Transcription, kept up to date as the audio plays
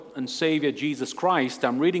and Savior Jesus Christ,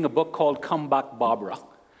 I'm reading a book called Come Back, Barbara.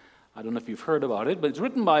 I don't know if you've heard about it, but it's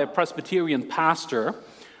written by a Presbyterian pastor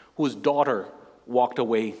whose daughter walked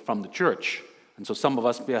away from the church. And so some of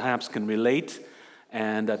us perhaps can relate.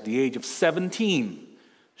 And at the age of 17,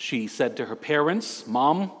 she said to her parents,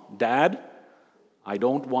 "Mom, Dad, I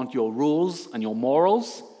don't want your rules and your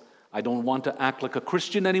morals. I don't want to act like a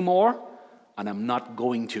Christian anymore, and I'm not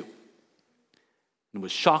going to." It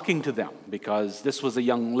was shocking to them because this was a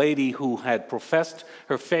young lady who had professed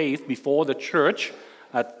her faith before the church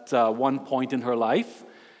at one point in her life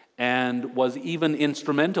and was even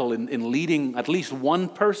instrumental in leading at least one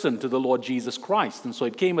person to the Lord Jesus Christ. And so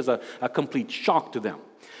it came as a complete shock to them.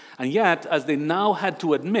 And yet, as they now had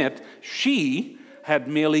to admit, she had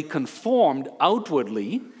merely conformed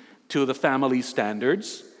outwardly to the family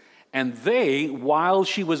standards, and they, while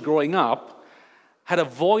she was growing up, had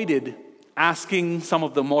avoided asking some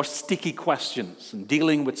of the more sticky questions and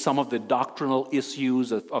dealing with some of the doctrinal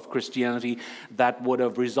issues of Christianity that would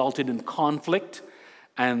have resulted in conflict,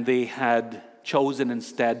 and they had chosen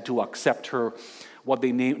instead to accept her, what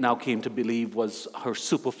they now came to believe was her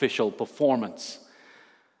superficial performance.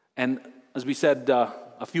 And as we said,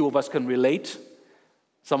 a few of us can relate.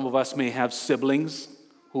 Some of us may have siblings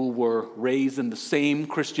who were raised in the same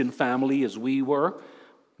Christian family as we were.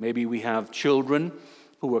 Maybe we have children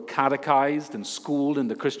who were catechized and schooled in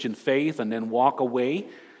the Christian faith and then walk away.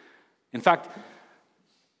 In fact,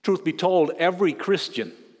 truth be told, every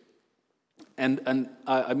Christian,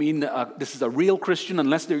 this is a real Christian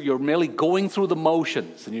unless you're merely going through the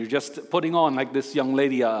motions and you're just putting on, like this young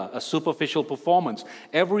lady, a superficial performance.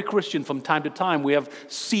 Every Christian, from time to time, we have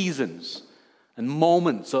seasons and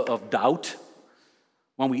moments of doubt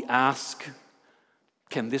when we ask,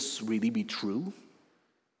 can this really be true?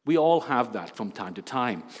 We all have that from time to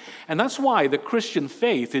time. And that's why the Christian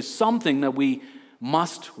faith is something that we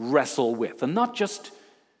must wrestle with, and not just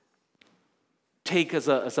take as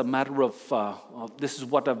a matter of this is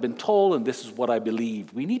what I've been told and this is what I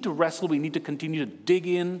believe. We need to wrestle. We need to continue to dig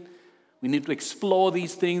in. We need to explore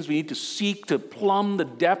these things. We need to seek to plumb the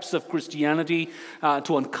depths of Christianity,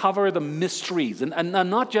 to uncover the mysteries, and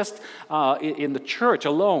not just in the church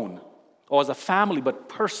alone or as a family, but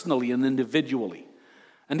personally and individually.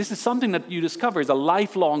 And this is something that you discover is a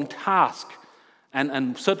lifelong task,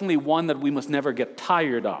 and certainly one that we must never get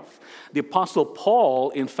tired of. The Apostle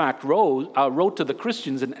Paul, in fact, wrote to the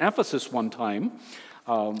Christians in Ephesus one time.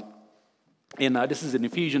 This is in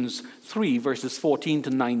Ephesians 3, verses 14 to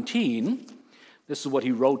 19. This is what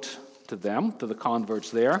he wrote to them, to the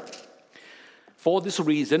converts there. "For this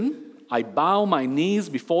reason, I bow my knees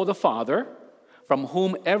before the Father, from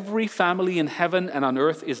whom every family in heaven and on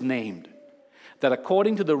earth is named, that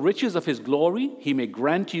according to the riches of his glory, he may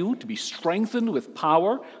grant you to be strengthened with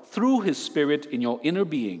power through his Spirit in your inner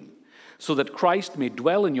being, so that Christ may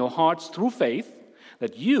dwell in your hearts through faith,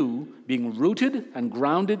 that you, being rooted and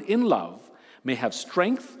grounded in love, may have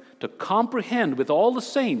strength to comprehend with all the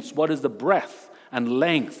saints what is the breadth and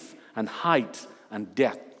length and height and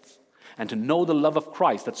depth, and to know the love of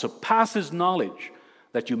Christ that surpasses knowledge,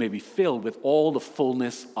 that you may be filled with all the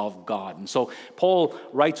fullness of God." And so Paul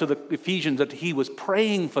writes to the Ephesians that he was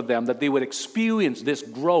praying for them, that they would experience this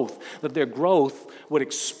growth, that their growth would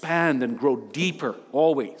expand and grow deeper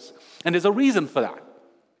always. And there's a reason for that.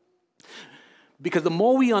 Because the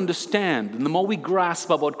more we understand and the more we grasp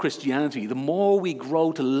about Christianity, the more we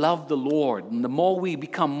grow to love the Lord, and the more we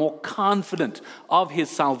become more confident of his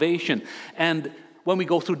salvation. And when we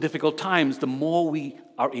go through difficult times, the more we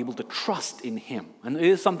are able to trust in him. And it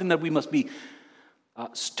is something that we must be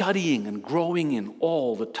studying and growing in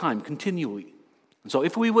all the time, continually. And so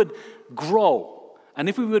if we would grow, and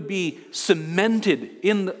if we would be cemented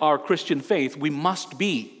in our Christian faith, we must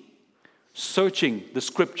be searching the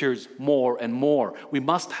scriptures more and more. We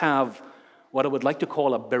must have what I would like to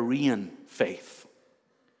call a Berean faith.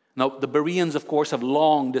 Now, the Bereans, of course, have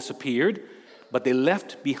long disappeared, but they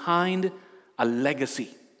left behind a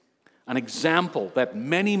legacy, an example that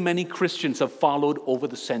many, many Christians have followed over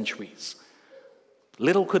the centuries.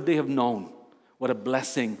 Little could they have known what a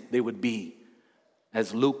blessing they would be,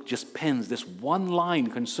 as Luke just pens this one line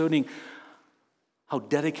concerning how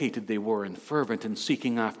dedicated they were and fervent in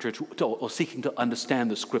seeking to understand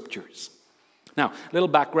the scriptures. Now, a little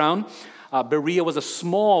background. Berea was a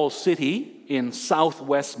small city in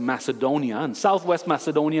southwest Macedonia, and southwest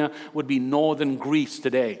Macedonia would be northern Greece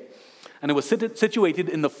today. And it was situated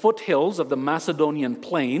in the foothills of the Macedonian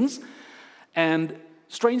plains. And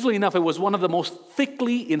strangely enough, it was one of the most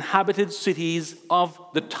thickly inhabited cities of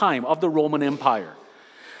the time, of the Roman Empire.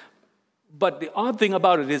 But the odd thing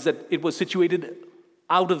about it is that it was situated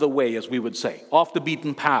out of the way, as we would say, off the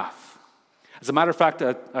beaten path. As a matter of fact,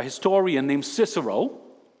 a historian named Cicero,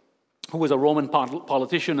 who was a Roman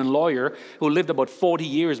politician and lawyer who lived about 40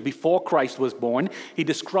 years before Christ was born, he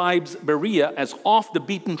describes Berea as off the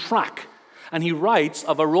beaten track. And he writes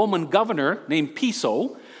of a Roman governor named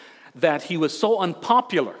Piso that he was so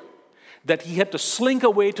unpopular that he had to slink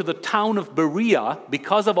away to the town of Berea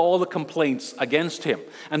because of all the complaints against him.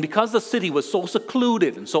 And because the city was so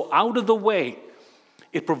secluded and so out of the way,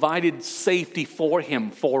 it provided safety for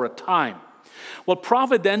him for a time. Well,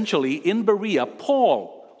 providentially, in Berea,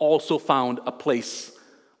 Paul also found a place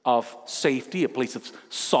of safety, a place of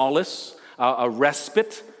solace, a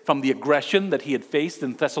respite from the aggression that he had faced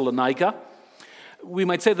in Thessalonica. We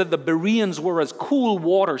might say that the Bereans were as cool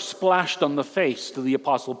water splashed on the face to the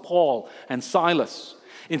Apostle Paul and Silas.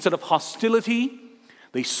 Instead of hostility,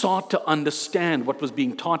 they sought to understand what was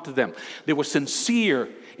being taught to them. They were sincere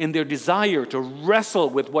in their desire to wrestle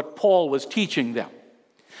with what Paul was teaching them.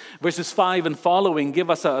 Verses 5 and following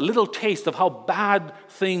give us a little taste of how bad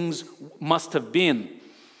things must have been.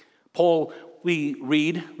 Paul, we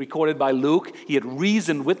read, recorded by Luke, he had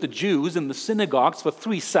reasoned with the Jews in the synagogues for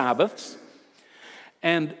 3 Sabbaths.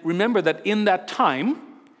 And remember that in that time,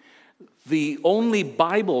 the only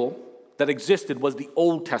Bible that existed was the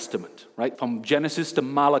Old Testament, right? From Genesis to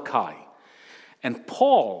Malachi. And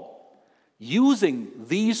Paul, using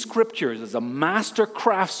these scriptures as a master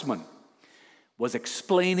craftsman, was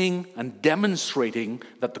explaining and demonstrating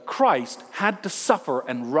that the Christ had to suffer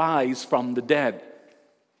and rise from the dead.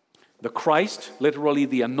 The Christ, literally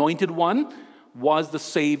the Anointed One, was the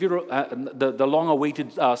Savior, the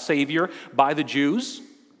long-awaited Savior by the Jews.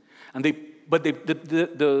 And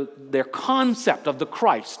their concept of the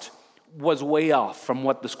Christ was way off from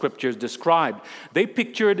what the Scriptures described. They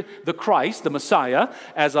pictured the Christ, the Messiah,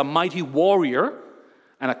 as a mighty warrior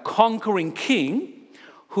and a conquering king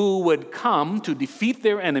who would come to defeat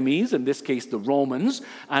their enemies, in this case the Romans,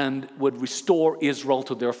 and would restore Israel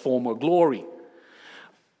to their former glory.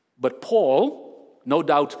 But Paul, no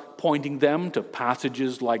doubt pointing them to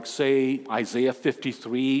passages like, say, Isaiah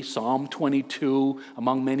 53, Psalm 22,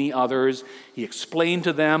 among many others, he explained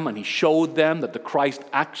to them and he showed them that the Christ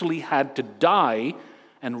actually had to die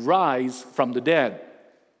and rise from the dead.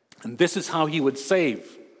 And this is how he would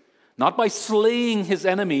save. Not by slaying his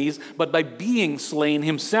enemies, but by being slain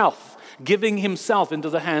himself, giving himself into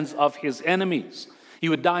the hands of his enemies. He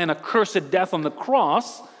would die an accursed death on the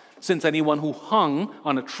cross, since anyone who hung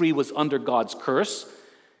on a tree was under God's curse.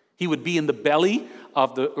 He would be in the belly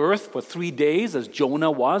of the earth for 3 days, as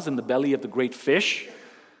Jonah was in the belly of the great fish.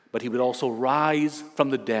 But he would also rise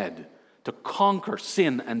from the dead to conquer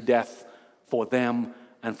sin and death for them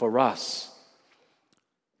and for us.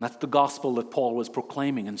 That's the gospel that Paul was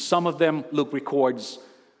proclaiming. And some of them, Luke records,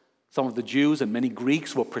 some of the Jews and many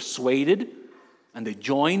Greeks were persuaded, and they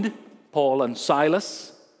joined Paul and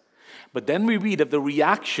Silas. But then we read of the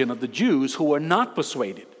reaction of the Jews who were not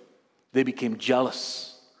persuaded. They became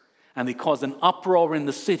jealous, and they caused an uproar in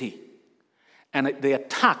the city. And they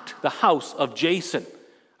attacked the house of Jason,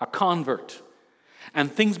 a convert.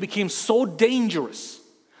 And things became so dangerous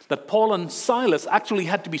that Paul and Silas actually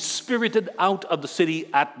had to be spirited out of the city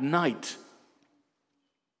at night.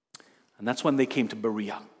 And that's when they came to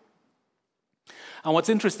Berea. And what's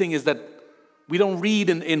interesting is that we don't read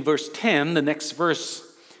in verse 10, the next verse,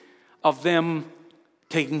 of them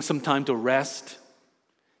taking some time to rest,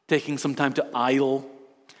 taking some time to idle,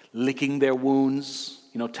 licking their wounds,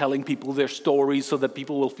 telling people their stories so that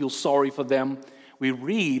people will feel sorry for them. We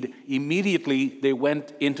read immediately they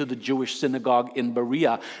went into the Jewish synagogue in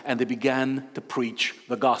Berea and they began to preach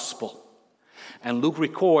the gospel. And Luke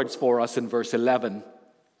records for us in verse 11,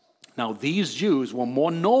 now these Jews were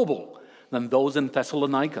more noble than those in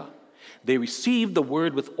Thessalonica. They received the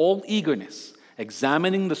word with all eagerness,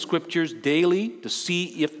 examining the scriptures daily to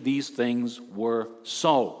see if these things were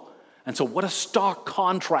so. And so what a stark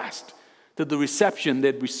contrast to the reception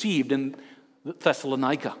they'd received in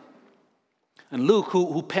Thessalonica. And Luke,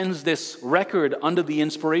 who pens this record under the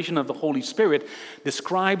inspiration of the Holy Spirit,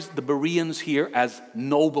 describes the Bereans here as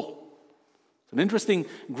noble. It's an interesting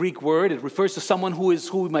Greek word. It refers to someone who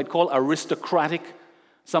we might call aristocratic,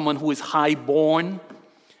 someone who is high-born.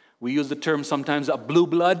 We use the term sometimes a blue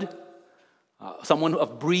blood, someone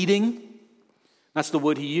of breeding. That's the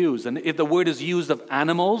word he used. And if the word is used of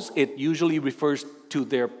animals, it usually refers to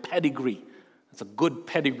their pedigree. It's a good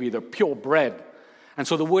pedigree. They're purebred. And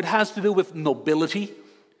so the word has to do with nobility,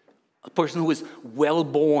 a person who is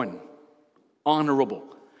well-born, honorable.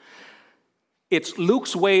 It's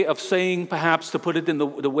Luke's way of saying, perhaps to put it in the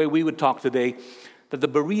way we would talk today, that the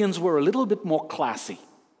Bereans were a little bit more classy.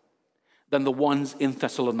 than the ones in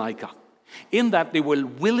Thessalonica, in that they were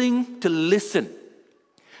willing to listen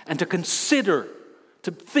and to consider,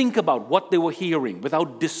 to think about what they were hearing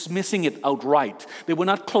without dismissing it outright. They were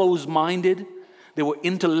not closed-minded. They were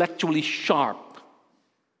intellectually sharp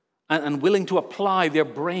and willing to apply their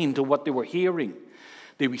brain to what they were hearing.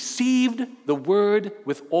 They received the word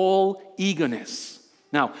with all eagerness.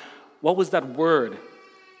 Now, what was that word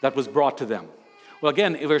that was brought to them? Well,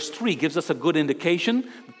 again, verse 3 gives us a good indication.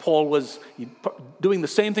 Paul was doing the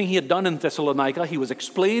same thing he had done in Thessalonica. He was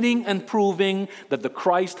explaining and proving that the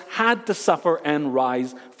Christ had to suffer and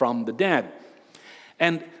rise from the dead.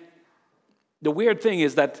 And the weird thing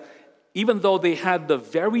is that even though they had the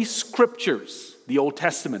very scriptures, the Old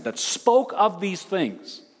Testament, that spoke of these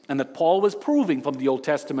things, and that Paul was proving from the Old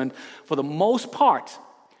Testament, for the most part,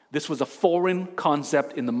 this was a foreign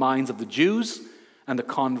concept in the minds of the Jews and the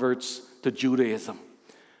converts to Judaism.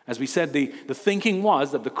 As we said, the thinking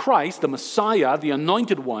was that the Christ, the Messiah, the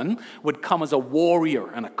Anointed One, would come as a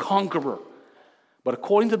warrior and a conqueror. But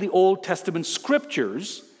according to the Old Testament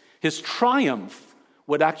scriptures, his triumph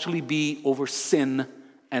would actually be over sin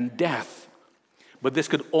and death. But this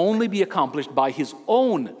could only be accomplished by his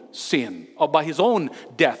own sin, or by his own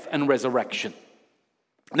death and resurrection.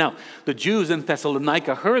 Now, the Jews in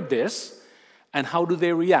Thessalonica heard this, and how do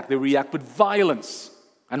they react? They react with violence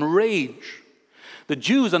and rage. The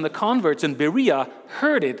Jews and the converts in Berea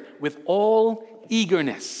heard it with all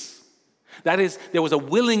eagerness. That is, there was a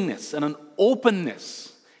willingness and an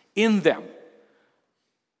openness in them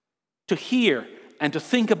to hear and to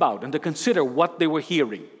think about and to consider what they were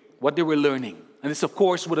hearing, what they were learning. And this, of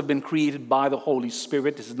course, would have been created by the Holy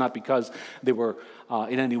Spirit. This is not because they were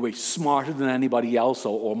in any way smarter than anybody else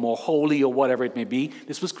or more holy or whatever it may be.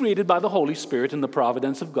 This was created by the Holy Spirit in the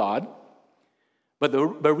providence of God. But the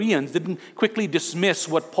Bereans didn't quickly dismiss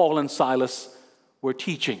what Paul and Silas were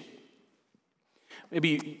teaching.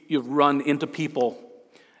 Maybe you've run into people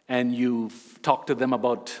and you've talked to them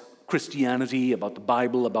about Christianity, about the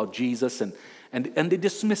Bible, about Jesus, and they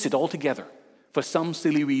dismiss it altogether for some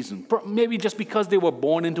silly reason. Maybe just because they were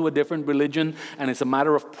born into a different religion and it's a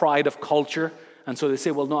matter of pride of culture. And so they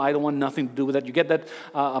say, well, no, I don't want nothing to do with that. You get that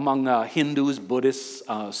among Hindus, Buddhists,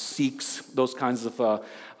 Sikhs, those kinds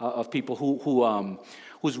of people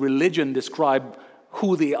whose religion describe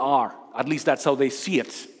who they are. At least that's how they see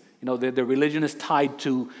it. You know, their religion is tied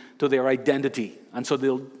to their identity. And so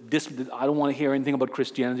I don't want to hear anything about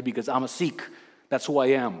Christianity because I'm a Sikh. That's who I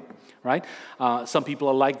am, right? Some people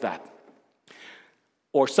are like that.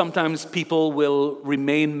 Or sometimes people will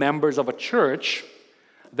remain members of a church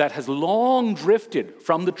that has long drifted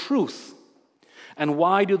from the truth. And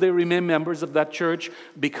why do they remain members of that church?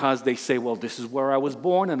 Because they say, well, this is where I was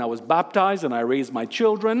born, and I was baptized, and I raised my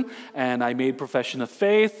children, and I made profession of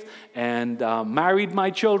faith, and married my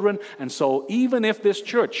children. And so even if this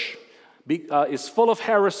church is full of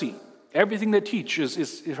heresy, everything they teach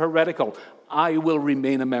is heretical, I will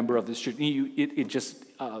remain a member of this church. It just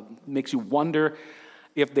makes you wonder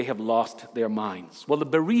if they have lost their minds. Well, the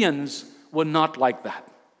Bereans were not like that.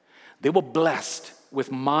 They were blessed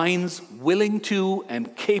with minds willing to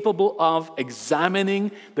and capable of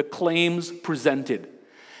examining the claims presented.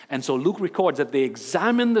 And so Luke records that they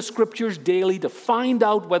examined the scriptures daily to find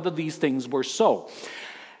out whether these things were so.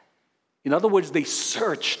 In other words, they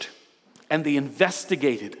searched and they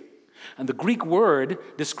investigated. And the Greek word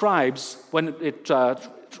describes, when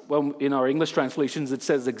in our English translations it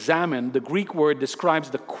says examine, the Greek word describes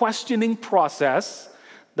the questioning process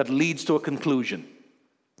that leads to a conclusion.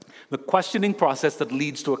 The questioning process that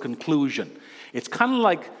leads to a conclusion. It's kind of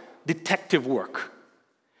like detective work.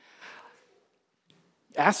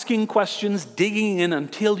 Asking questions, digging in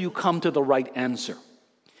until you come to the right answer.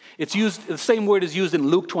 It's used, the same word is used in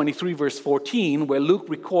Luke 23, verse 14, where Luke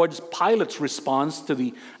records Pilate's response to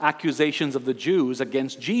the accusations of the Jews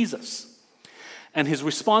against Jesus. And his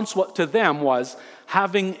response to them was,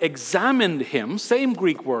 having examined him, same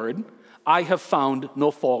Greek word, I have found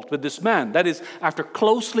no fault with this man. That is, after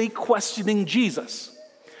closely questioning Jesus,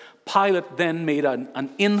 Pilate then made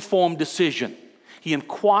an informed decision. He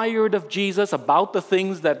inquired of Jesus about the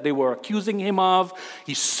things that they were accusing him of.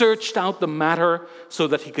 He searched out the matter so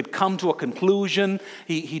that he could come to a conclusion.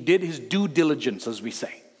 He did his due diligence, as we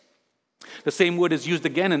say. The same word is used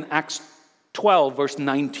again in Acts 12, verse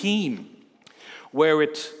 19, where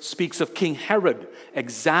it speaks of King Herod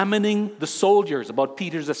examining the soldiers about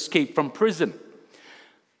Peter's escape from prison,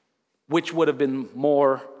 which would have been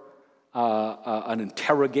more an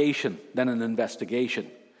interrogation than an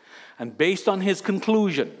investigation. And based on his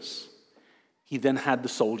conclusions, he then had the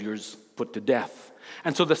soldiers put to death.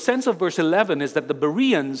 And so the sense of verse 11 is that the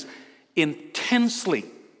Bereans intensely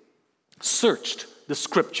searched the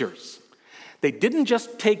scriptures. They didn't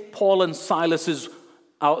just take Paul and Silas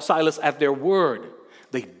at their word.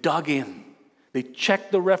 They dug in. They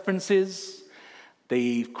checked the references.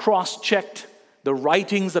 They cross-checked the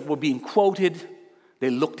writings that were being quoted. They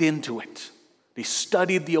looked into it. They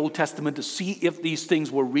studied the Old Testament to see if these things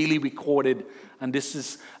were really recorded. And this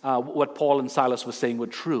is what Paul and Silas were saying were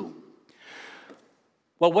true.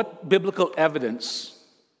 Well, what biblical evidence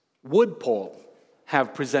would Paul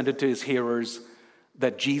have presented to his hearers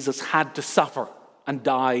that Jesus had to suffer and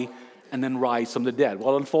die and then rise from the dead?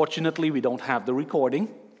 Well, unfortunately, we don't have the recording,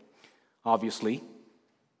 obviously.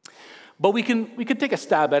 But we can take a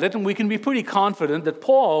stab at it, and we can be pretty confident that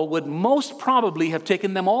Paul would most probably have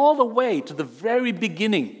taken them all the way to the very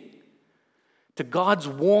beginning, to God's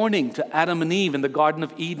warning to Adam and Eve in the Garden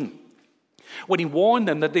of Eden, when he warned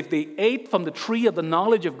them that if they ate from the tree of the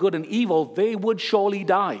knowledge of good and evil, they would surely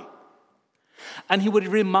die. And he would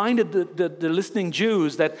have reminded the listening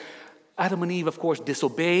Jews that Adam and Eve, of course,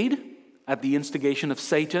 disobeyed at the instigation of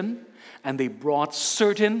Satan, and they brought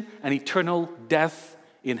certain and eternal death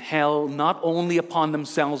in hell, not only upon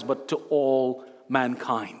themselves, but to all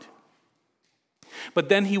mankind. But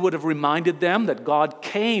then he would have reminded them that God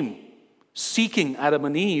came seeking Adam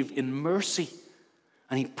and Eve in mercy,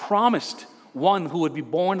 and he promised one who would be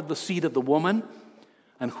born of the seed of the woman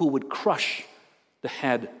and who would crush the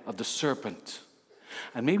head of the serpent.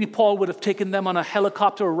 And maybe Paul would have taken them on a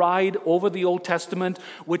helicopter ride over the Old Testament,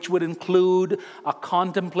 which would include a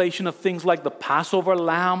contemplation of things like the Passover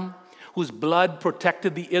lamb, whose blood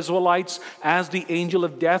protected the Israelites as the angel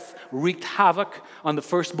of death wreaked havoc on the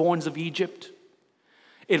firstborns of Egypt.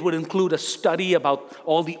 It would include a study about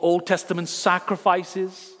all the Old Testament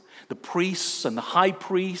sacrifices, the priests and the high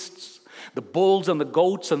priests, the bulls and the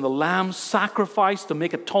goats and the lambs sacrificed to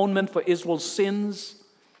make atonement for Israel's sins.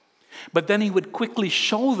 But then he would quickly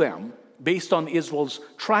show them, based on Israel's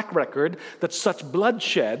track record, that such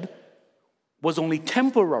bloodshed was only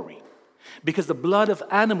temporary, because the blood of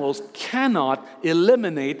animals cannot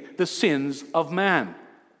eliminate the sins of man.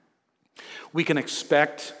 We can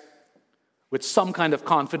expect with some kind of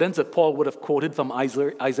confidence that Paul would have quoted from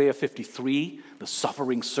Isaiah 53, the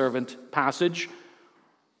suffering servant passage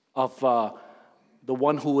of the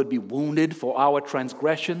one who would be wounded for our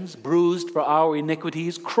transgressions, bruised for our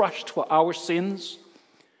iniquities, crushed for our sins.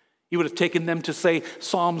 He would have taken them to, say,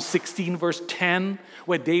 Psalm 16, verse 10,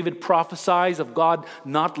 where David prophesies of God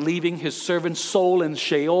not leaving his servant's soul in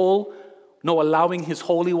Sheol, no allowing his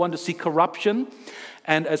Holy One to see corruption.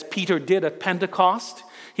 And as Peter did at Pentecost,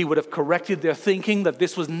 he would have corrected their thinking that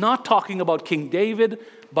this was not talking about King David,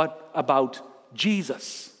 but about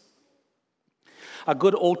Jesus. A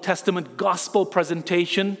good Old Testament gospel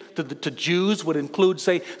presentation to Jews would include,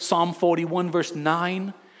 say, Psalm 41, verse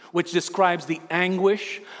 9, which describes the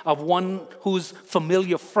anguish of one whose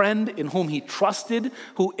familiar friend in whom he trusted,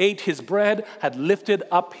 who ate his bread, had lifted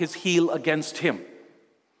up his heel against him.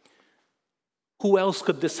 Who else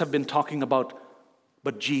could this have been talking about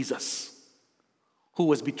but Jesus, who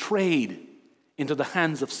was betrayed into the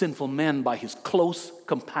hands of sinful men by his close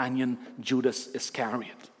companion Judas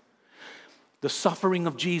Iscariot? The suffering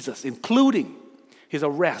of Jesus, including his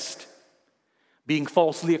arrest, being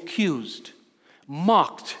falsely accused,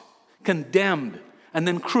 mocked, condemned, and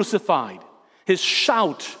then crucified. His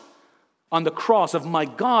shout on the cross of, my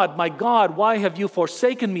God, why have you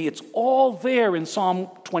forsaken me?" It's all there in Psalm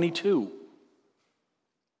 22.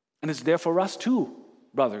 And it's there for us too,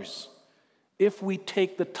 brothers, if we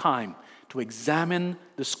take the time to examine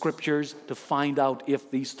the scriptures to find out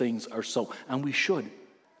if these things are so. And we should.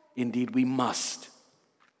 Indeed, we must.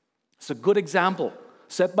 It's a good example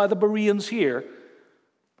set by the Bereans here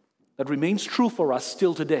that remains true for us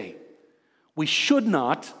still today. We should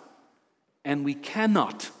not, and we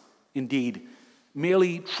cannot, indeed,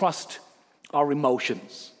 merely trust our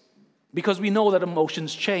emotions, because we know that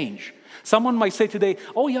emotions change. Someone might say today,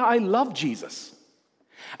 "Oh yeah, I love Jesus."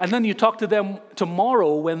 And then you talk to them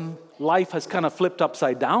tomorrow when life has kind of flipped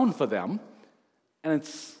upside down for them, and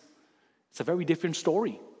it's a very different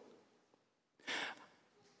story.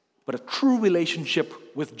 But a true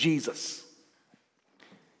relationship with Jesus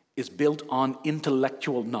is built on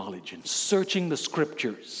intellectual knowledge and searching the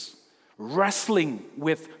scriptures, wrestling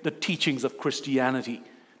with the teachings of Christianity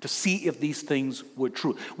to see if these things were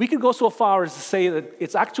true. We could go so far as to say that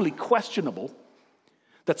it's actually questionable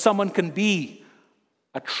that someone can be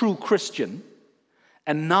a true Christian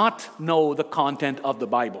and not know the content of the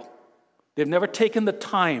Bible. They've never taken the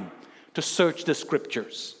time to search the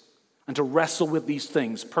scriptures and to wrestle with these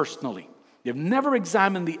things personally. They've never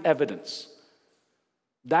examined the evidence.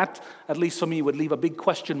 That, at least for me, would leave a big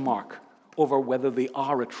question mark over whether they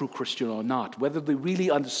are a true Christian or not, whether they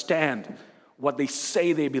really understand what they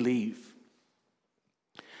say they believe.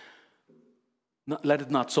 Let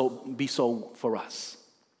it not be so for us.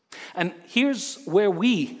 And here's where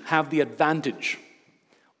we have the advantage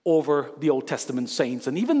over the Old Testament saints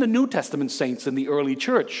and even the New Testament saints in the early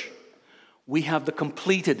church. We have the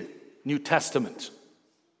completed New Testament.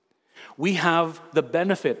 We have the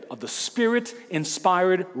benefit of the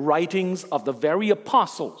Spirit-inspired writings of the very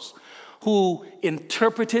apostles who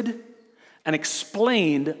interpreted and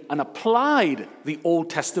explained and applied the Old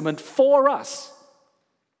Testament for us.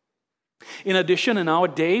 In addition, in our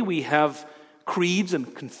day, we have creeds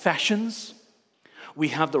and confessions. We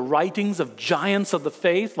have the writings of giants of the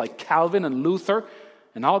faith like Calvin and Luther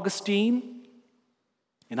and Augustine.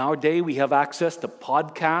 In our day, we have access to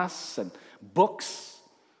podcasts and books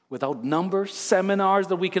without number, seminars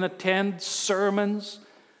that we can attend, sermons.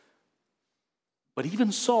 But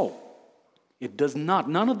even so,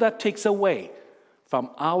 none of that takes away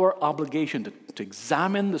from our obligation to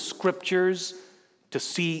examine the Scriptures to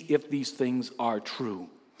see if these things are true.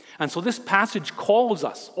 And so this passage calls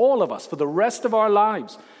us, all of us, for the rest of our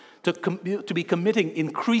lives, to be committing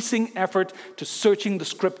increasing effort to searching the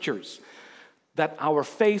Scriptures, that our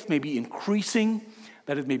faith may be increasing,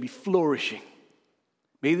 that it may be flourishing.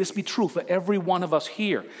 May this be true for every one of us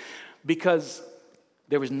here, because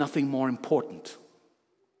there is nothing more important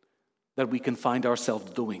that we can find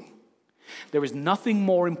ourselves doing. There is nothing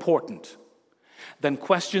more important than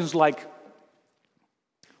questions like,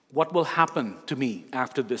 what will happen to me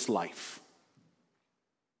after this life?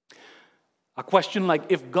 A question like,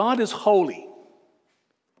 if God is holy,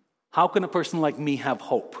 how can a person like me have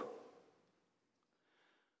hope?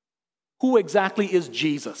 Who exactly is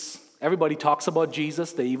Jesus? Everybody talks about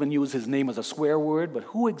Jesus. They even use his name as a swear word. But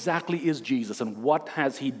who exactly is Jesus and what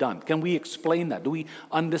has he done? Can we explain that? Do we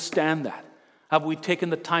understand that? Have we taken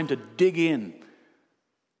the time to dig in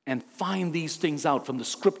and find these things out from the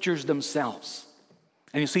Scriptures themselves?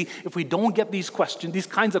 And you see, if we don't get these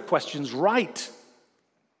kinds of questions right,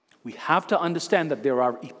 we have to understand that there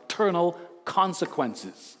are eternal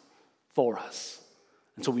consequences for us.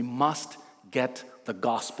 And so we must get the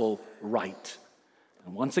gospel right.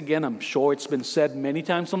 And once again, I'm sure it's been said many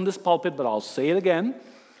times from this pulpit, but I'll say it again.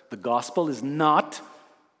 The gospel is not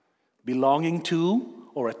belonging to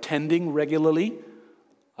or attending regularly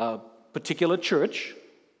a particular church.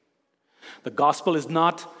 The gospel is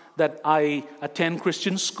not that I attend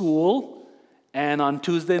Christian school and on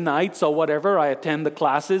Tuesday nights or whatever, I attend the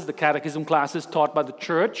catechism classes taught by the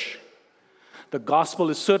church. The gospel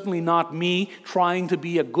is certainly not me trying to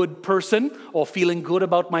be a good person or feeling good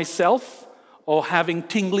about myself or having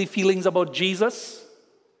tingly feelings about Jesus.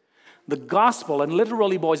 The gospel, and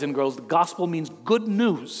literally, boys and girls, the gospel means good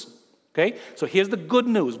news. Okay? So here's the good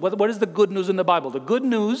news. What is the good news in the Bible? The good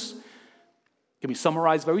news can be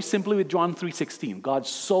summarized very simply with John 3:16. God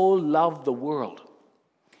so loved the world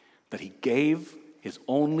that he gave his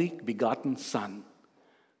only begotten Son,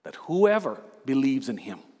 that whoever believes in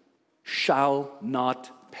him shall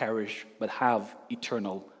not perish but have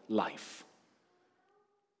eternal life.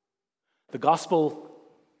 The gospel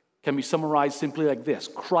can be summarized simply like this.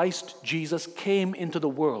 Christ Jesus came into the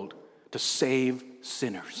world to save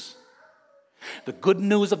sinners. The good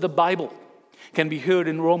news of the Bible can be heard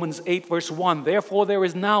in Romans 8, verse 1. Therefore, there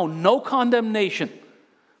is now no condemnation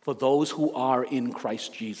for those who are in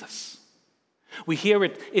Christ Jesus. We hear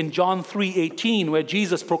it in John 3:18, where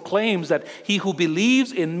Jesus proclaims that he who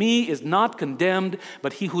believes in me is not condemned,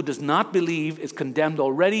 but he who does not believe is condemned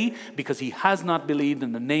already because he has not believed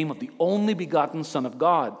in the name of the only begotten Son of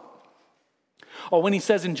God. Or when he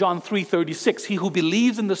says in John 3:36, he who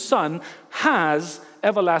believes in the Son has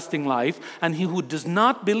everlasting life, and he who does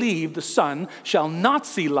not believe the Son shall not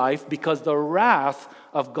see life because the wrath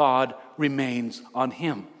of God remains on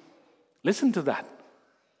him. Listen to that.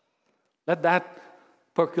 Let that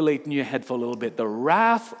percolate in your head for a little bit. The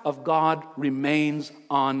wrath of God remains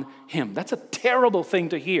on him. That's a terrible thing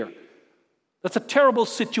to hear. That's a terrible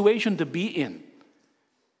situation to be in.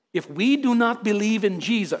 If we do not believe in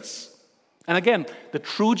Jesus, and again, the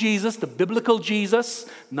true Jesus, the biblical Jesus,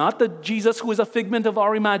 not the Jesus who is a figment of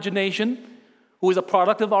our imagination, who is a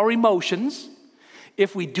product of our emotions.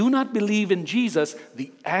 If we do not believe in Jesus,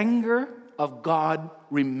 the anger of God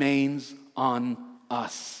remains on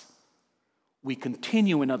us. We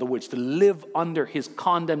continue, in other words, to live under his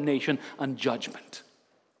condemnation and judgment.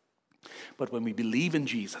 But when we believe in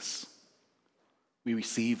Jesus, we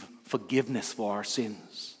receive forgiveness for our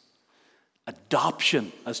sins,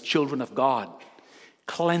 adoption as children of God,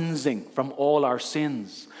 cleansing from all our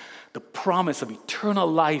sins, the promise of eternal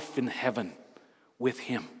life in heaven with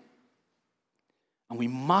him. And we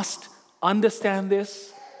must understand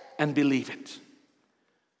this and believe it.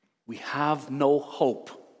 We have no hope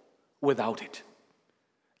without it.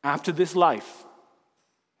 After this life,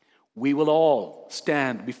 we will all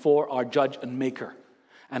stand before our judge and maker,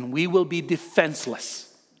 and we will be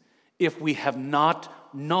defenseless if we have not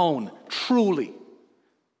known truly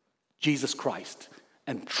Jesus Christ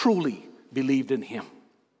and truly believed in him.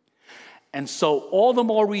 And so all the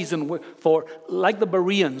more reason for, like the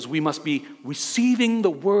Bereans, we must be receiving the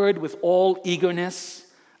word with all eagerness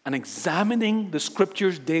and examining the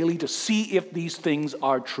scriptures daily to see if these things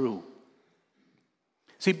are true.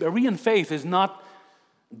 See, Berean faith is not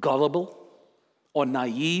gullible or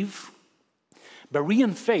naive.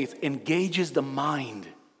 Berean faith engages the mind.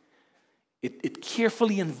 It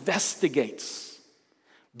carefully investigates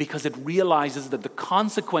because it realizes that the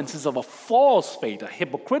consequences of a false faith, a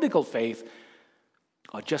hypocritical faith,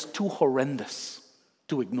 are just too horrendous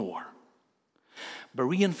to ignore.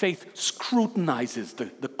 Berean faith scrutinizes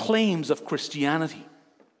the claims of Christianity.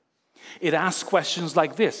 It asks questions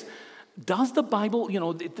like this. Does the Bible,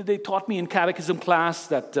 they taught me in catechism class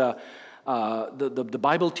that the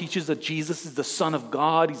Bible teaches that Jesus is the Son of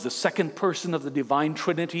God. He's the second person of the divine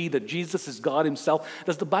Trinity, that Jesus is God himself.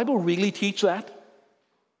 Does the Bible really teach that?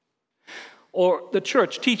 Or the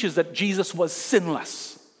church teaches that Jesus was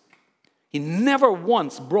sinless. He never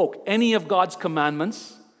once broke any of God's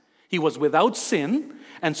commandments. He was without sin,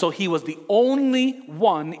 and so he was the only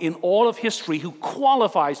one in all of history who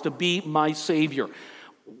qualifies to be my Savior.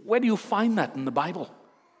 Where do you find that in the Bible?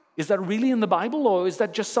 Is that really in the Bible, or is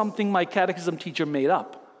that just something my catechism teacher made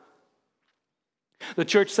up? The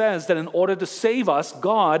church says that in order to save us,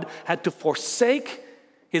 God had to forsake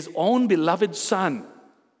his own beloved Son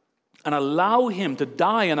and allow him to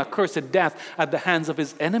die an accursed death at the hands of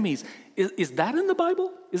his enemies. Is that in the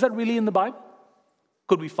Bible? Is that really in the Bible?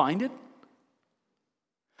 Could we find it?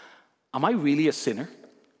 Am I really a sinner?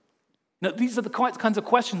 Now, these are the kinds of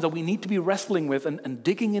questions that we need to be wrestling with and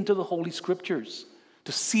digging into the Holy Scriptures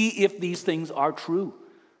to see if these things are true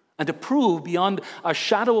and to prove beyond a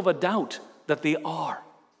shadow of a doubt that they are.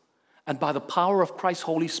 And by the power of Christ's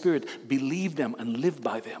Holy Spirit, believe them and live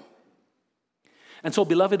by them. And so,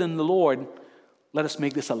 beloved in the Lord, let us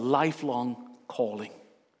make this a lifelong calling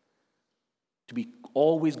to be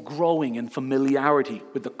always growing in familiarity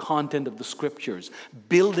with the content of the Scriptures,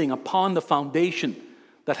 building upon the foundation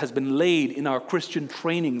that has been laid in our Christian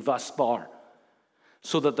training thus far,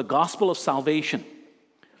 so that the gospel of salvation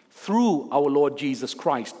through our Lord Jesus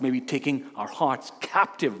Christ may be taking our hearts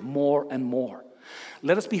captive more and more.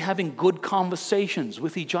 Let us be having good conversations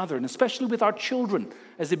with each other, and especially with our children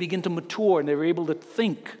as they begin to mature and they're able to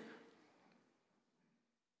think.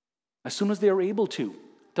 As soon as they are able to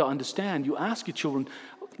understand, you ask your children,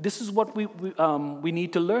 this is what we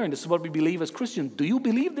need to learn. This is what we believe as Christians. Do you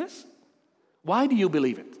believe this? Why do you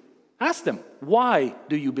believe it? Ask them, why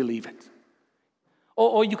do you believe it?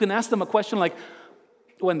 Or you can ask them a question like,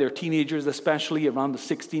 when they're teenagers, especially around the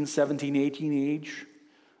 16, 17, 18 age,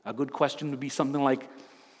 a good question would be something like,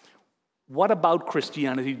 what about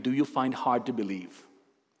Christianity do you find hard to believe?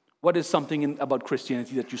 What is something about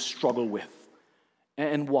Christianity that you struggle with?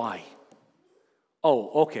 And why?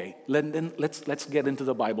 Oh, okay, then let's get into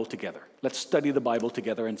the Bible together. Let's study the Bible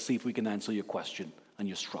together and see if we can answer your question and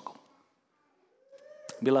your struggle.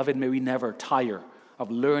 Beloved, may we never tire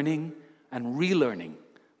of learning and relearning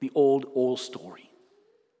the old story.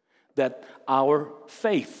 That our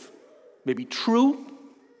faith may be true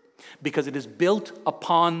because it is built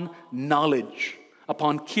upon knowledge,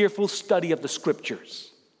 upon careful study of the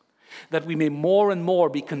Scriptures. That we may more and more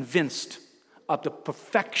be convinced of the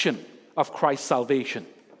perfection of Christ's salvation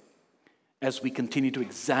as we continue to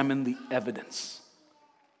examine the evidence.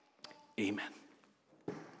 Amen.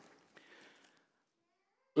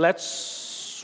 Let's